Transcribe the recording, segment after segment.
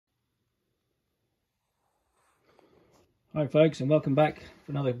Hi folks, and welcome back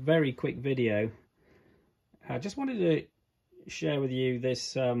for another very quick video. I just wanted to share with you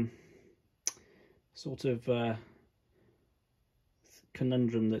this sort of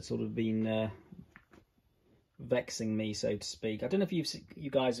conundrum that's sort of been vexing me, so to speak. I don't know if you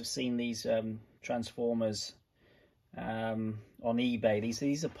guys have seen these transformers on eBay.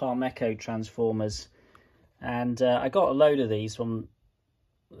 These are Parmeko transformers, and I got a load of these from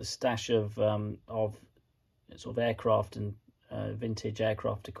the stash of sort of aircraft and vintage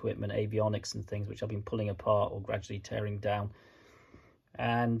aircraft equipment, avionics and things, which I've been pulling apart or gradually tearing down.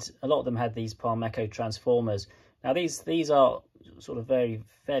 And a lot of them had these Parmeko transformers. Now these are sort of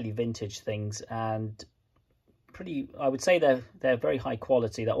fairly vintage things, and I would say they're very high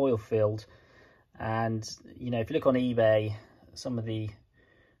quality. They're oil filled, and you know, if you look on eBay, some of the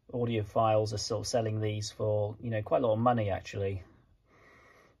audiophiles are sort of selling these for, you know, quite a lot of money actually.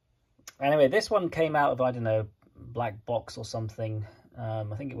 Anyway, this one came out of, I don't know, black box or something. I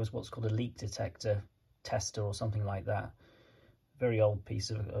think it was what's called a leak detector tester or something like that. Very old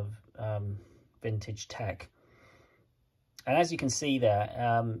piece of vintage tech. And as you can see there,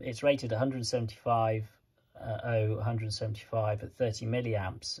 it's rated 175 at 30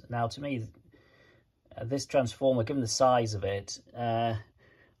 milliamps. Now, to me, this transformer, given the size of it,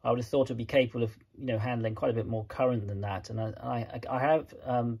 I would have thought it'd be capable of, you know, handling quite a bit more current than that. And I have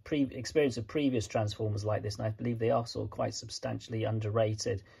experience of previous transformers like this, and I believe they are sort of quite substantially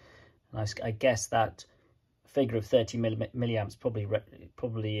underrated. And I guess that figure of 30 milliamps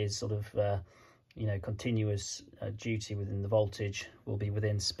probably is sort of you know, continuous duty within the voltage will be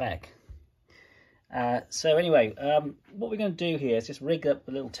within spec. So anyway, what we're going to do here is just rig up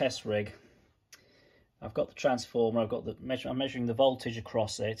a little test rig. I've got the transformer, I'm measuring the voltage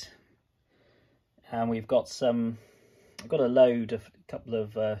across it, and we've got I've got a load of a couple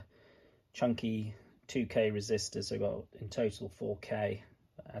of chunky 2K resistors. So I've got in total 4K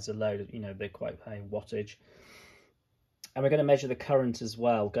as a load. You know, they're quite high wattage, and we're going to measure the current as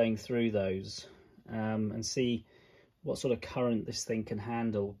well going through those, and see what sort of current this thing can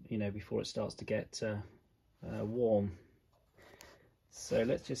handle, you know, before it starts to get warm. So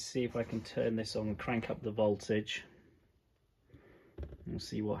let's just see if I can turn this on and crank up the voltage. We'll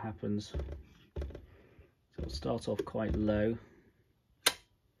see what happens. So it'll start off quite low.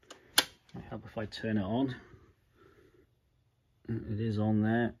 Might help if I turn it on. It is on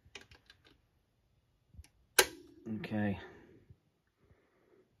there. Okay.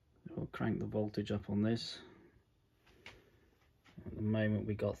 We'll crank the voltage up on this. At the moment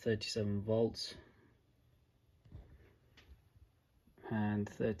we got 37 volts.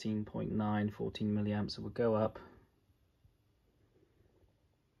 And 13.9, 14 milliamps, so we'll go up,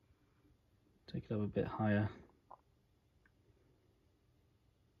 take it up a bit higher.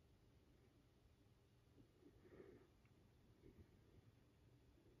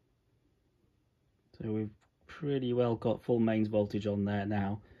 So we've pretty well got full mains voltage on there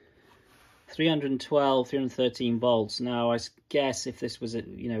now. 312, 313 volts. Now I guess if this was,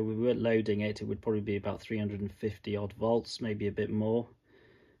 you know, we weren't loading it, it would probably be about 350 odd volts, maybe a bit more.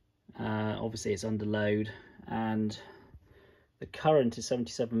 Obviously it's under load, and the current is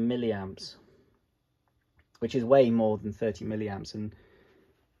 77 milliamps, which is way more than 30 milliamps. And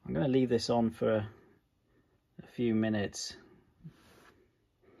I'm going to leave this on for a few minutes.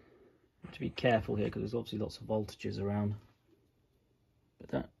 To be careful here, because there's obviously lots of voltages around. But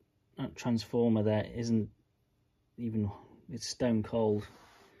that transformer there isn't even, it's stone cold,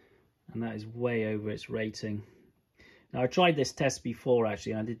 and that is way over its rating. Now I tried this test before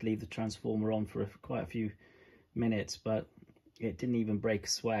actually, and I did leave the transformer on for quite a few minutes, but it didn't even break a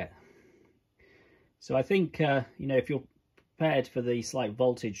sweat. So I think you know, if you're prepared for the slight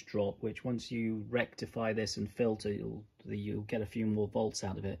voltage drop, which once you rectify this and filter, you'll get a few more volts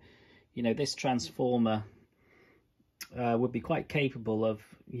out of it. You know, this transformer would be quite capable of,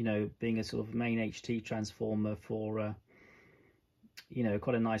 you know, being a sort of main HT transformer for, you know,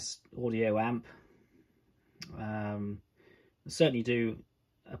 quite a nice audio amp. Certainly do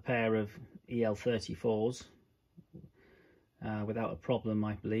a pair of EL34s without a problem,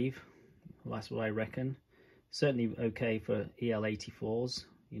 I believe. Well, that's what I reckon. Certainly okay for EL84s,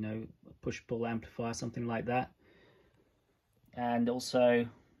 you know, push-pull amplifier, something like that. And also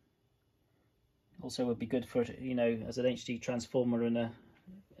would be good for, you know, as an HT transformer in a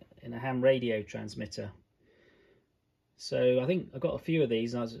ham radio transmitter. So I think I got a few of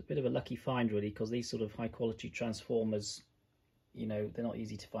these, and I was a bit of a lucky find really, because these sort of high quality transformers, you know, they're not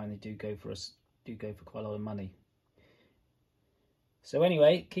easy to find. They do go for quite a lot of money. So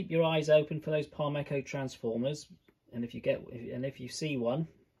anyway, keep your eyes open for those Parmeko transformers, and if you see one,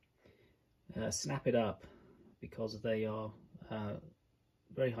 snap it up. because they are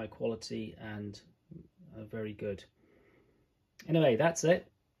very high quality and very good. Anyway, that's it,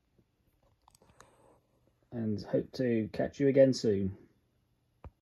 and hope to catch you again soon.